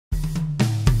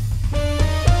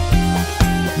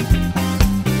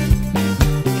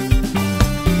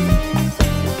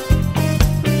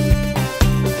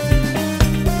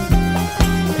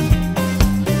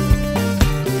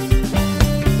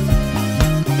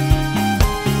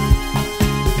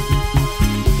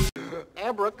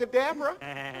Abracadabra.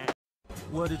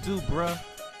 What it do, bruh?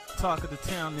 Talk of the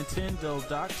town, Nintendo,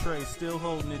 Doc Trey, still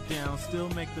holding it down, still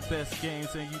make the best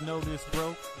games, and you know this,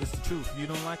 bro. It's the truth. If you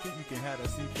don't like it, you can have that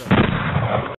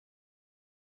seatbelt.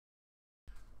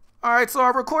 Alright, so I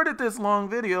recorded this long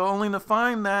video only to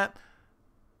find that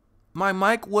my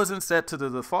mic wasn't set to the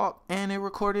default, and it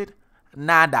recorded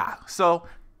nada. So,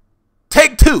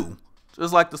 take two,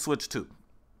 just like the Switch 2.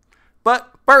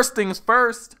 But first things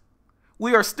first,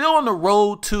 we are still on the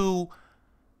road to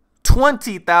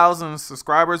 20,000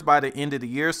 subscribers by the end of the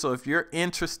year. So if you're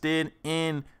interested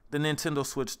in the Nintendo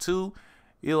Switch 2,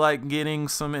 you like getting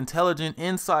some intelligent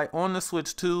insight on the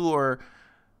Switch 2, or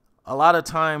a lot of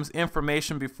times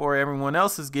information before everyone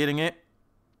else is getting it,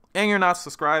 and you're not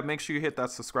subscribed, make sure you hit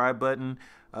that subscribe button.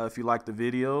 If you like the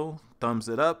video, thumbs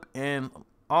it up, and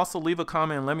also leave a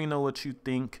comment and let me know what you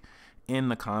think in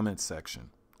the comments section.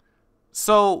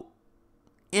 So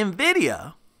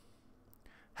Nvidia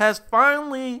has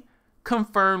finally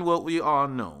confirmed what we all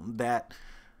know, that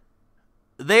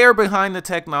they are behind the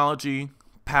technology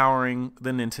powering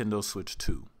the Nintendo Switch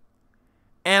 2.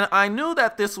 And I knew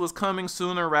that this was coming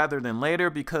sooner rather than later,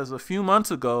 because a few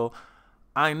months ago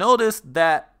I noticed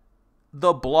that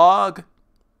the blog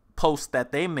post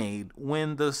that they made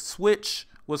when the Switch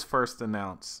was first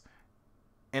announced,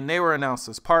 and they were announced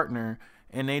as partner,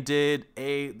 and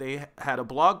they had a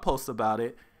blog post about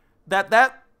it,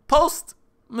 that post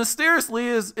mysteriously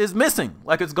is missing.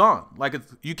 Like, it's gone. Like,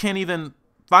 you can't even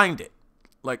find it.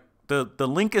 Like, the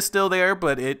link is still there,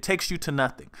 but it takes you to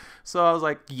nothing. So I was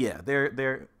like, yeah,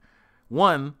 they're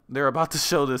about to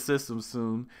show the system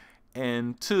soon,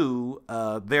 and two,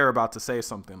 they're about to say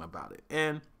something about it.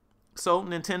 And so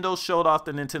Nintendo showed off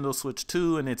the Nintendo Switch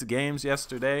 2 and its games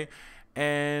yesterday,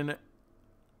 and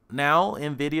now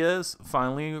Nvidia's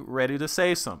finally ready to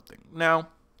say something. Now,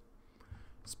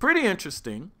 it's pretty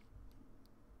interesting,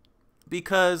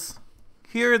 because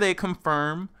here they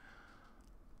confirm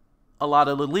a lot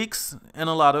of the leaks and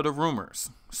a lot of the rumors.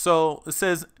 So it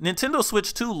says Nintendo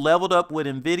Switch 2 leveled up with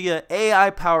Nvidia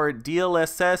AI-powered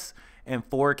DLSS and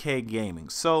 4K gaming.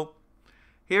 So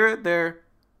here they're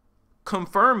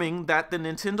confirming that the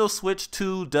Nintendo Switch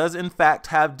 2 does in fact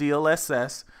have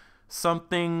DLSS,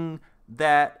 something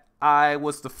that I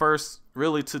was the first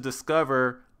really to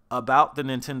discover about the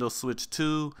Nintendo Switch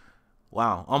 2.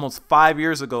 Wow, almost 5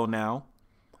 years ago now.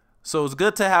 So it's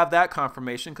good to have that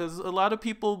confirmation, because a lot of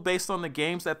people, based on the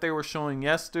games that they were showing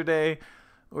yesterday,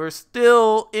 were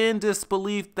still in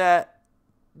disbelief that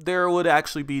there would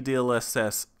actually be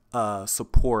DLSS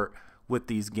support with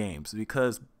these games,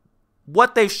 because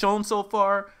what they've shown so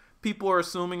far, people are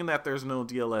assuming that there's no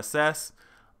DLSS.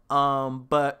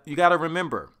 But you got to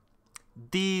remember,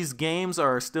 these games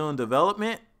are still in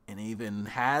development, and even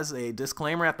has a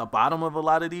disclaimer at the bottom of a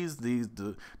lot of these.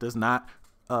 Does not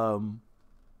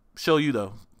show you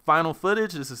the final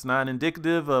footage. This is not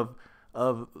indicative of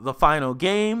the final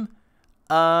game,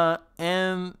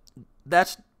 and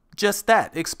that's just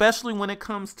that. Especially when it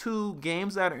comes to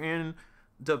games that are in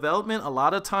development, a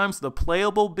lot of times the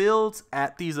playable builds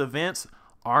at these events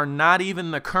are not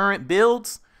even the current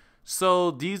builds,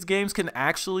 so these games can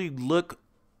actually look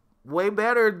way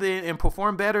better than and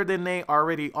perform better than they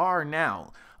already are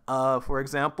now. For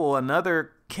example,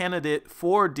 another candidate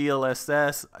for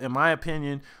DLSS, in my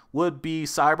opinion, would be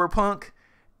Cyberpunk,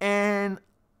 and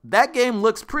that game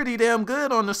looks pretty damn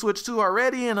good on the Switch 2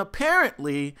 already, and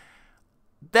apparently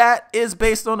that is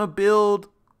based on a build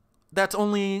that's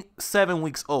only 7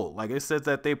 weeks old. Like, it says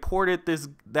that they ported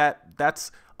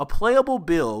that's a playable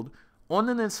build on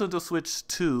the Nintendo Switch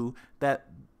 2 that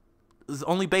is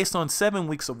only based on 7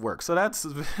 weeks of work. So that's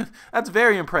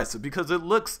very impressive, because it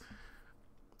looks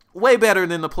way better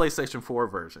than the PlayStation 4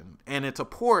 version, and it's a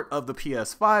port of the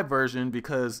PS5 version,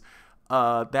 because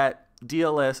that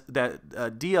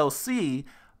DLC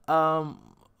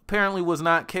apparently was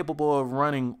not capable of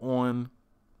running on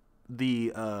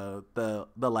the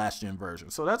last gen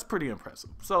version. So that's pretty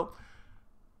impressive. So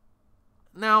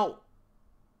now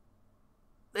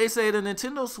they say the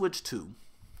Nintendo Switch 2,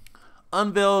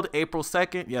 unveiled April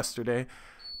 2nd, yesterday,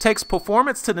 takes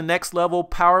performance to the next level,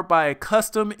 powered by a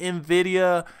custom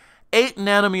Nvidia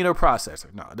 8nm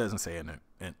processor. No, it doesn't say 8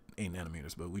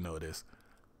 nanometers, but we know it is.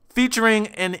 Featuring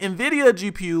an Nvidia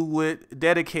GPU with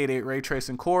dedicated ray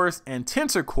tracing cores and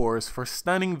tensor cores for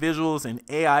stunning visuals and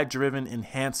AI-driven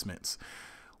enhancements.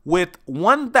 With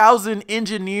 1,000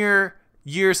 engineer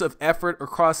years of effort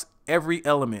across every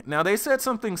element. Now, they said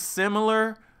something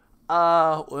similar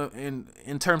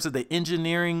in terms of the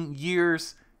engineering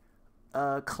years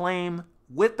claim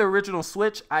with the original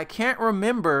Switch. I can't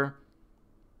remember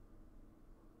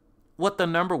what the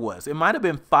number was. It might have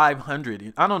been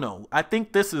 500. I don't know. I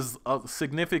think this is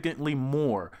significantly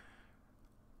more.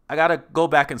 I got to go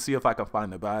back and see if I can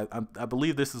find it, but I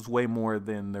believe this is way more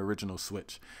than the original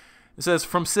Switch. It says,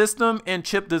 from system and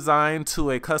chip design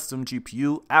to a custom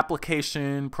GPU,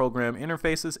 application program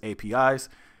interfaces, APIs,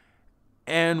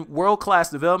 and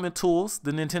world-class development tools,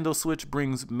 the Nintendo Switch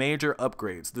brings major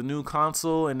upgrades. The new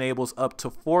console enables up to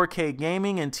 4K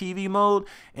gaming and TV mode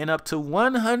and up to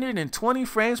 120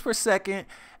 frames per second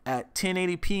at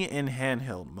 1080p in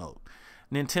handheld mode.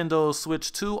 Nintendo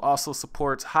Switch 2 also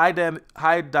supports high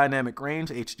dynamic range,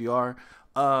 HDR.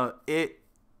 It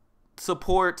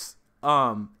supports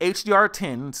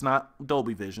HDR10. It's not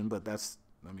Dolby Vision, but that's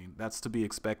to be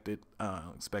expected.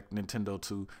 Expect Nintendo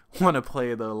to want to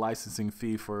play the licensing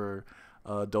fee for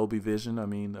Dolby Vision.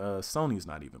 Sony's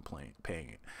not even paying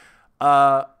it.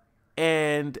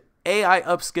 And AI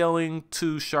upscaling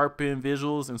to sharpen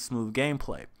visuals and smooth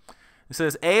gameplay. It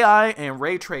says AI and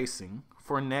ray tracing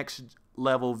for next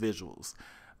level visuals.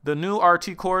 The new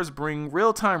RT cores bring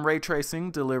real-time ray tracing,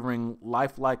 delivering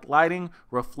lifelike lighting,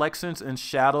 reflections, and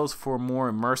shadows for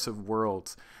more immersive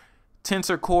worlds.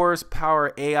 Tensor cores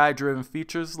power AI-driven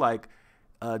features like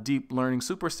deep learning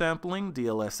supersampling,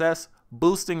 DLSS,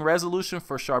 boosting resolution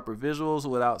for sharper visuals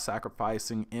without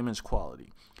sacrificing image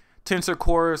quality. Tensor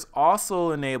cores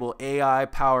also enable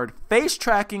AI-powered face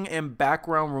tracking and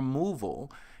background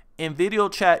removal in video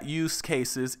chat use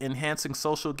cases, enhancing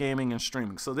social gaming and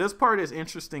streaming. So this part is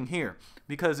interesting here,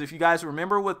 because if you guys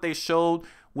remember what they showed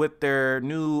with their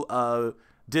new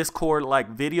Discord like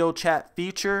video chat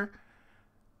feature,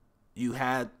 you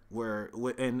had where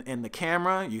in the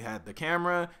camera, you had the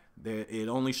camera that it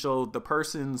only showed the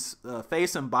person's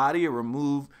face and body. It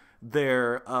removed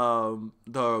their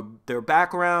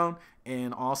background,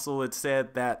 and also it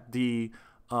said that the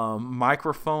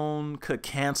microphone could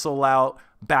cancel out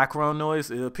background noise.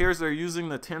 It appears they're using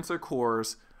the tensor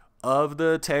cores of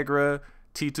the Tegra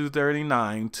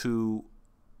T239 to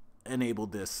enable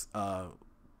this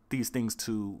these things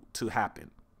to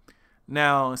happen.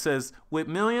 Now, it says, with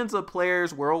millions of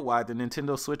players worldwide, the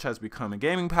Nintendo Switch has become a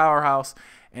gaming powerhouse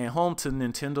and home to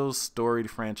Nintendo's storied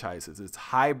franchises. Its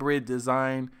hybrid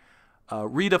design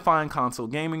redefined console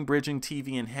gaming, bridging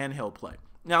TV and handheld play.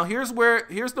 Now, here's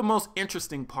the most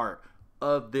interesting part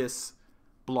of this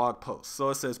blog post. So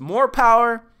it says, more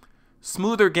power,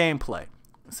 smoother gameplay.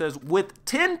 It says, with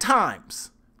 10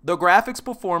 times the graphics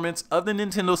performance of the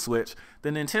Nintendo Switch, the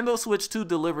Nintendo Switch 2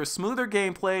 delivers smoother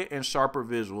gameplay and sharper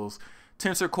visuals.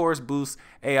 Tensor cores boost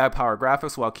AI-powered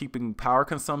graphics while keeping power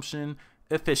consumption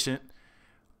efficient.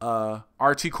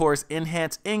 RT cores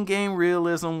enhance in-game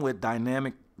realism with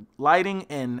dynamic lighting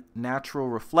and natural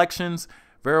reflections.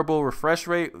 Variable refresh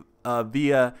rate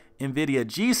via Nvidia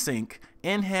G-Sync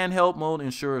in handheld mode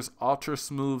ensures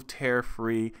ultra-smooth,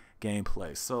 tear-free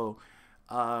gameplay. So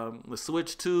the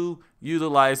Switch 2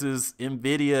 utilizes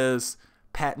Nvidia's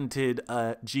patented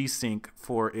G-Sync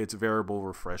for its variable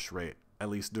refresh rate, at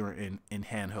least during in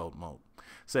handheld mode.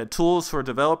 Said tools for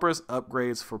developers,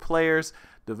 upgrades for players.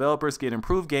 Developers get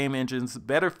improved game engines,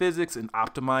 better physics, and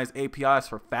optimized APIs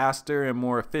for faster and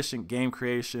more efficient game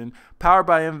creation. Powered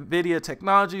by Nvidia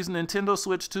technologies, Nintendo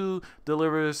Switch 2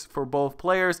 delivers for both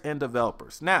players and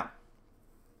developers. Now,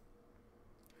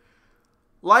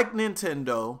 like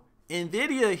Nintendo,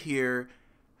 Nvidia here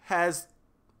has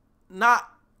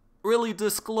not really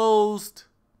disclosed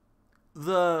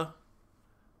the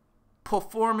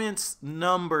performance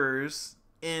numbers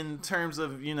in terms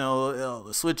of, you know,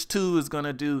 the Switch 2 is going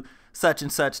to do such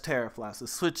and such teraflops. The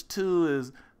Switch 2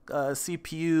 is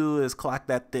CPU is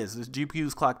clocked at this. This GPU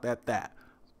is clocked at that.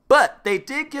 But they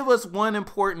did give us one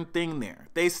important thing there.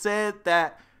 They said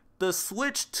that the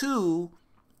Switch 2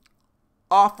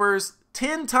 offers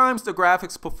 10 times the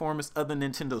graphics performance of the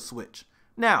Nintendo Switch.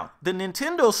 Now, the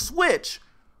Nintendo Switch,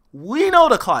 we know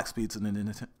the clock speeds of the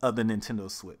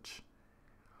Nintendo Switch.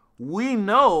 We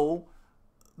know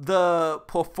the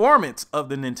performance of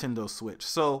the Nintendo Switch.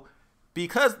 So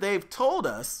because they've told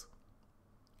us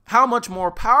how much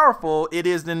more powerful it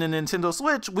is than the Nintendo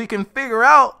Switch, we can figure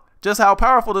out just how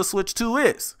powerful the Switch 2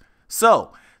 is.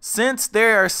 So since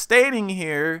they are stating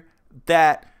here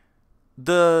that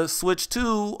the Switch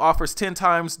 2 offers 10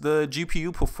 times the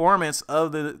GPU performance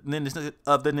of the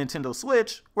Nintendo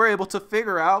Switch, we're able to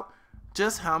figure out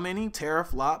just how many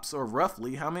teraflops, or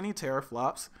roughly how many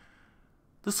teraflops,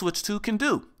 the Switch 2 can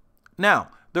do. Now,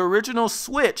 the original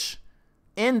Switch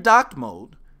in docked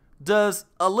mode does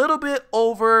a little bit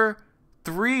over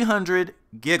 300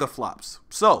 gigaflops.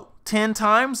 So 10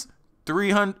 times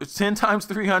 300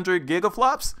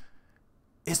 gigaflops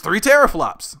is 3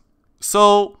 teraflops.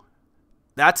 So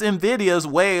that's Nvidia's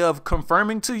way of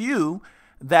confirming to you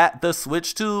that the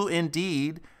Switch 2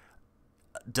 indeed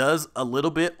does a little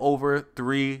bit over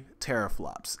 3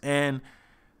 teraflops. And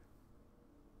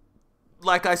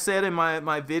like I said in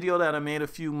my video that I made a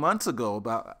few months ago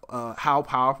about how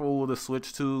powerful the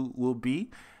Switch 2 will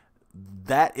be,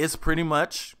 that is pretty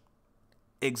much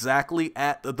exactly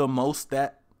at the most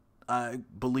that I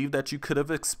believe that you could have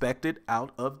expected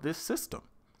out of this system.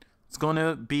 It's going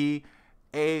to be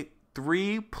a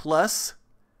 3+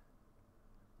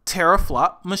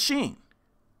 teraflop machine.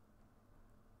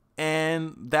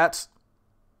 And that's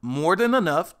more than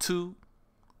enough to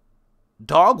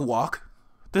dog walk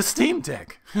the Steam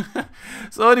Deck.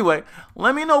 So anyway,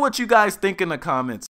 let me know what you guys think in the comments.